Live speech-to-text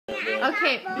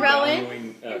Okay,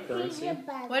 Rowan. Currency.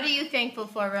 What are you thankful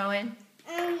for, Rowan?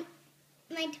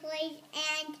 My toys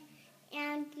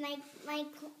and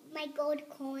my gold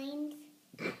coins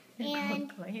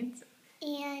Gold coins.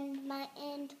 and my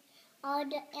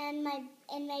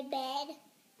bed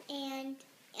and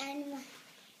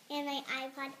my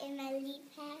iPod and my leaf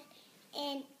pad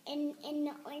and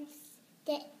the orange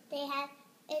that they have,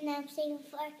 and I'm thankful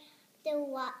for the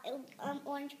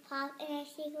orange pop, and I'm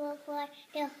thankful for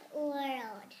the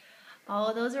world.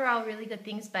 Oh, those are all really good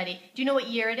things, buddy. Do you know what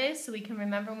year it is so we can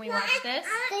remember when we watch this?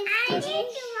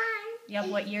 Yep,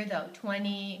 what year though?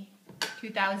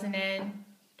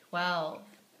 2012,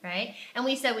 right? And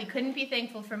we said we couldn't be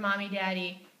thankful for Mommy,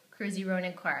 Daddy, Cruz, Rowan,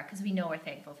 and Cora because we know we're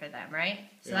thankful for them, right?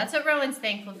 So that's what Rowan's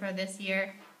thankful for this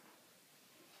year.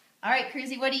 All right,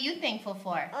 Cruzy, what are you thankful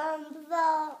for?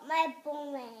 My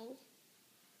bowling.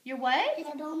 Your what? It's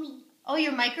a bowling. Oh,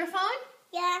 your microphone?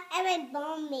 Yeah, and my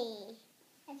bowling.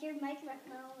 That's your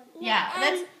microphone. Yeah,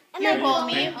 that's your your bowl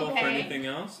me. Thankful for Okay. anything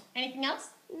else? Anything else?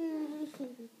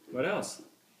 What else?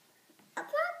 A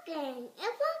pumpkin.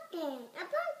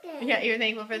 Yeah, you're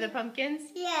thankful for the pumpkins?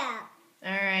 Yeah.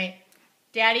 All right.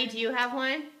 Daddy, do you have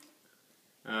one?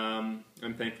 I'm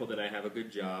thankful that I have a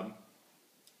good job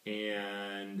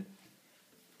and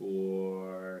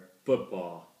for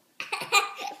football.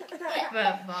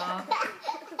 Football.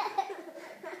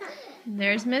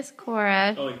 There's Miss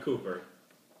Cora. Oh, and Cooper.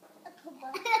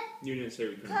 You didn't say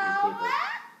we couldn't do Cooper.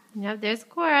 Yep, there's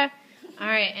Cora. All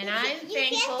right, and I'm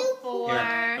thankful for... Here,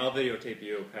 I'll videotape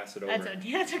you. Pass it over.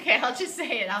 That's okay. I'll just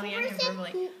say it. I'll answer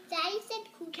verbally. Daddy said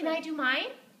Cooper. Can I do mine?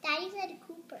 Daddy said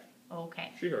Cooper.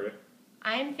 Okay. She heard it.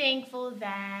 I'm thankful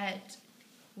that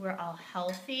we're all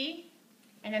healthy,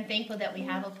 and I'm thankful that we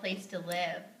have a place to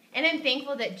live, and I'm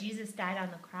thankful that Jesus died on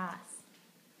the cross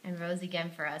and rose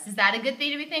again for us. Is that a good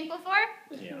thing to be thankful for?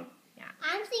 Yeah. Yeah.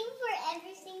 I'm thankful for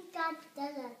everything God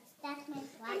does. That's my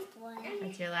last one.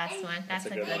 That's your last one. That's a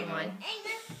good one. And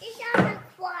it's on the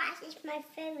cross. It's my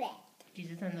favorite.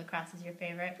 Jesus on the cross is your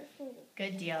favorite?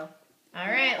 Good deal. All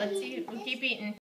right, let's see. We'll keep eating.